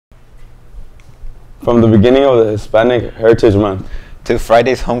From the beginning of the Hispanic Heritage Month to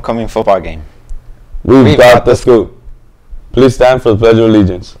Friday's homecoming football game, we've got the scoop. Please stand for the Pledge of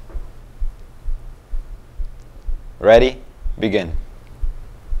Allegiance. Ready? Begin.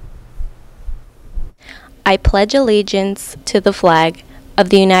 I pledge allegiance to the flag of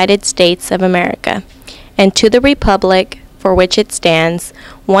the United States of America and to the republic for which it stands,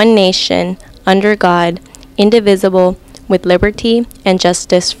 one nation, under God, indivisible, with liberty and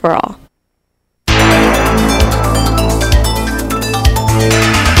justice for all.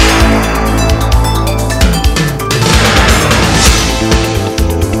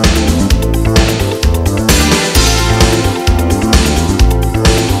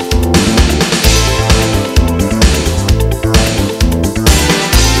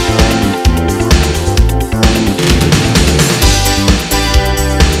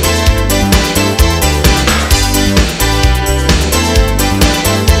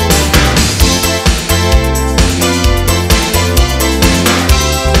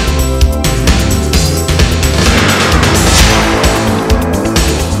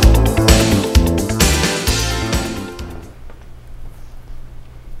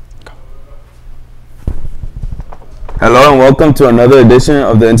 Hello and welcome to another edition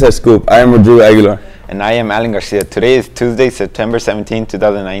of the Inside Scoop. I am Rodrigo Aguilar. And I am Garcia. Today is Tuesday, September 17,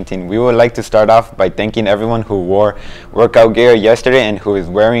 2019. We would like to start off by thanking everyone who wore workout gear yesterday and who is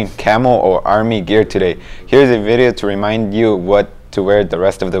wearing camel or army gear today. Here's a video to remind you what to wear the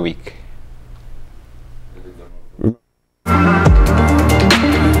rest of the week.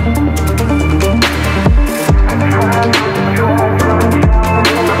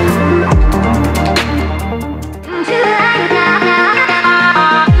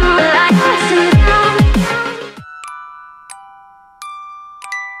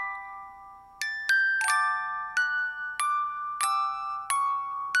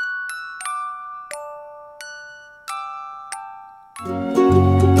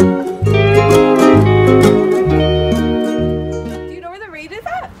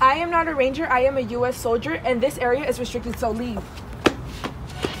 I am not a ranger, I am a U.S. soldier, and this area is restricted, so leave.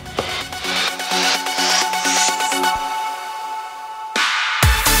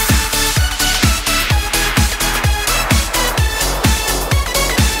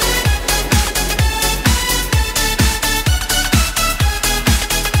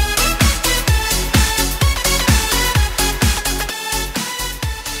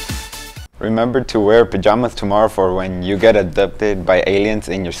 Remember to wear pajamas tomorrow for when you get abducted by aliens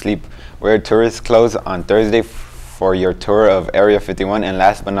in your sleep. Wear tourist clothes on Thursday for your tour of Area 51. And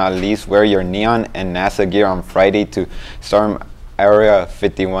last but not least, wear your neon and NASA gear on Friday to storm Area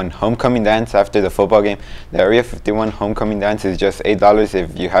 51 homecoming dance after the football game. The Area 51 homecoming dance is just $8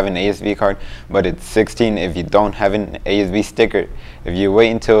 if you have an ASB card, but it's $16 if you don't have an ASB sticker. If you wait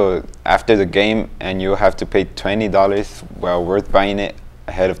until after the game, and you have to pay $20, well worth buying it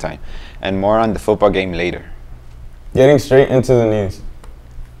ahead of time. And more on the football game later. Getting straight into the news.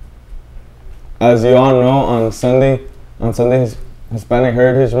 As you all know, on Sunday, Hispanic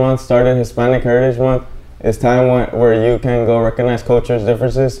Heritage Month started. Hispanic Heritage Month is time where you can go recognize cultures,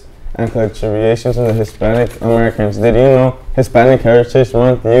 differences, and contributions of the Hispanic Americans. Did you know Hispanic Heritage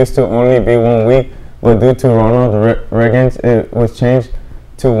Month used to only be 1 week, but due to Ronald Reagan, it was changed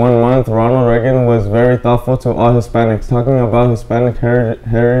to 1 month. Ronald Reagan was very thoughtful to all Hispanics. Talking about Hispanic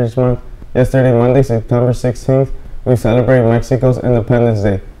Heritage Month, yesterday, Monday, September 16th, we celebrate Mexico's Independence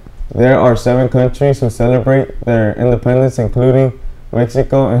Day. There are 7 countries who celebrate their independence, including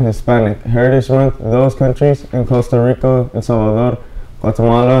Mexico and Hispanic Heritage Month. Those countries in Costa Rica, El Salvador,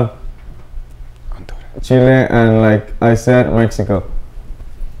 Guatemala, Chile, and like I said, Mexico.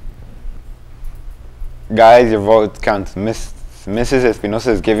 Guys, your vote counts. Mrs.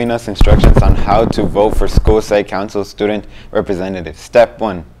 Espinosa is giving us instructions on how to vote for school site council student representative. Step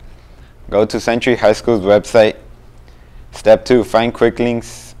 1. Go to Century High School's website. Step 2, find quick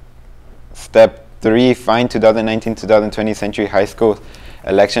links. Step 3, find 2019-2020 Century High School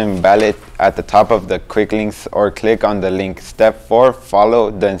election ballot at the top of the quick links or click on the link. Step 4, follow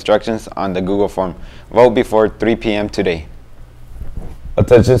the instructions on the Google form. Vote before 3 p.m. today.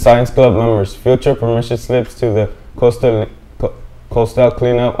 Attention Science Club members, future permission slips to the coastal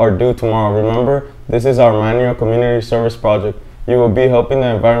cleanup are due tomorrow. Remember, this is our manual community service project. You will be helping the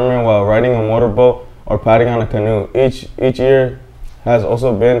environment while riding a motorboat or paddling on a canoe. Each year has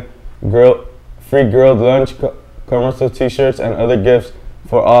also been free grilled lunch, commercial t-shirts, and other gifts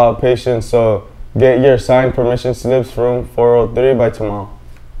for all patients. So get your signed permission slips room 403 by tomorrow.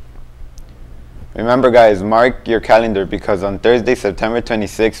 Remember guys, mark your calendar because on Thursday, September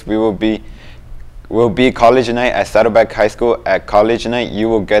 26th, we will be will be college night at Saddleback High School. At college night, you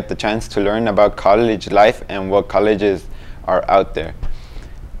will get the chance to learn about college life and what colleges are out there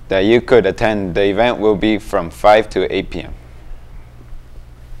that you could attend. The event will be from 5 to 8 p.m.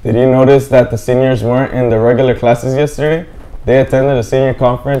 Did you notice that the seniors weren't in the regular classes yesterday? They attended a senior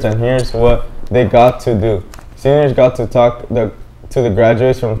conference, and here's what they got to do. Seniors got to talk to the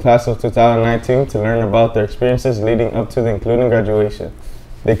graduates from class of 2019 to learn about their experiences leading up to the including graduation.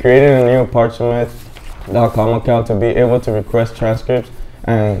 They created a new Parchment.com account to be able to request transcripts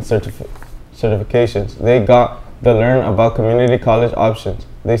and certifications. They got to learn about community college options.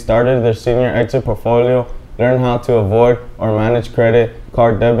 They started their senior exit portfolio, learned how to avoid or manage credit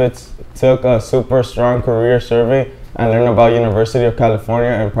card debits, took a super strong career survey, and learned about University of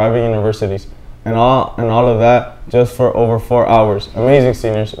California and private universities. And all of that just for over 4 hours. Amazing,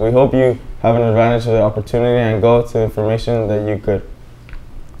 seniors. We hope you have an advantage of the opportunity and go to the information that you could.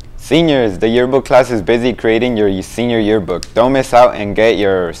 Seniors, the yearbook class is busy creating your senior yearbook. Don't miss out and get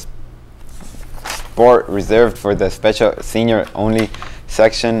your sport reserved for the special senior only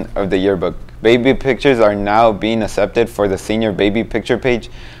section of the yearbook. Baby pictures are now being accepted for the senior baby picture page.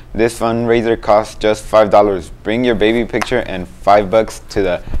 This fundraiser costs just $5. Bring your baby picture and $5 to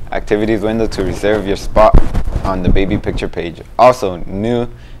the activities window to reserve your spot on the baby picture page. Also, new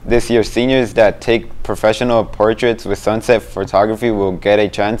this year, seniors that take professional portraits with sunset photography will get a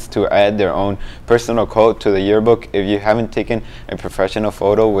chance to add their own personal quote to the yearbook. If you haven't taken a professional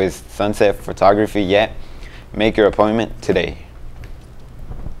photo with sunset photography yet, make your appointment today.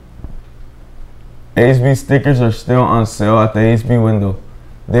 ASB stickers are still on sale at the ASB window.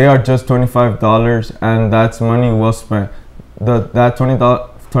 They are just $25, and that's money well spent. That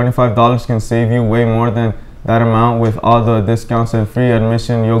 $25 can save you way more than that amount with all the discounts and free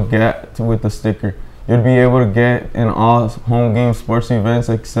admission you'll get with the sticker. You'll be able to get in all home game sports events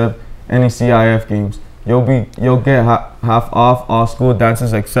except any CIF games. You'll get half off all school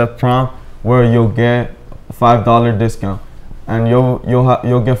dances except prom, where you'll get $5 discount, and you'll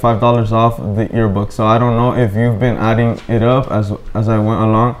get $5 off the yearbook. So I don't know if you've been adding it up as I went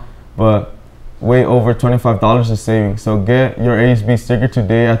along, but way over $25 is saving. So get your ASB sticker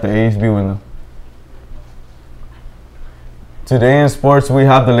today at the ASB window. Today in sports, we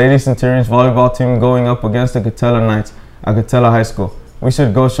have the Lady Centurions volleyball team going up against the Catella Knights at Catella High School. We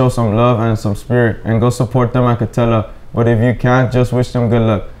should go show some love and some spirit and go support them at Catella, but if you can't, just wish them good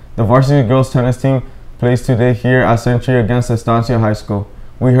luck. The varsity girls tennis team plays today here at Century against Estancia High School.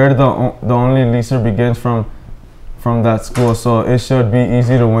 We heard the only Lisa begins from that school, so it should be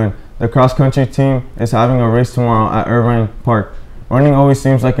easy to win. The cross country team is having a race tomorrow at Irvine Park. Running always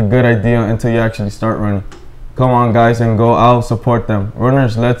seems like a good idea until you actually start running. Come on, guys, and go out, support them.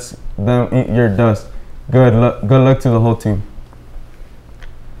 Runners, let them eat your dust. Good luck to the whole team.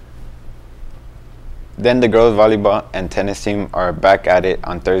 Then the girls volleyball and tennis team are back at it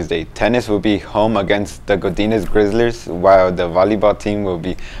on Thursday. Tennis will be home against the Godinez Grizzlies, while the volleyball team will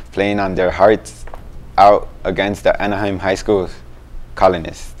be playing on their hearts out against the Anaheim High School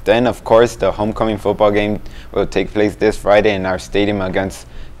Colonists. Then, of course, the homecoming football game will take place this Friday in our stadium against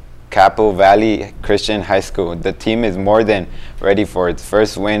Capo Valley Christian High School. The team is more than ready for its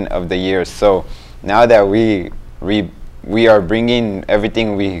first win of the year. So now that we are bringing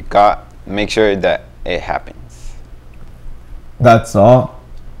everything we got, make sure that it happens. That's all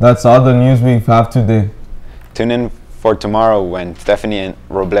the news we have today. Tune in for tomorrow when Stephanie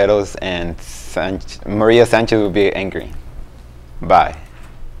Robledos and Maria Sanchez will be anchoring. Bye.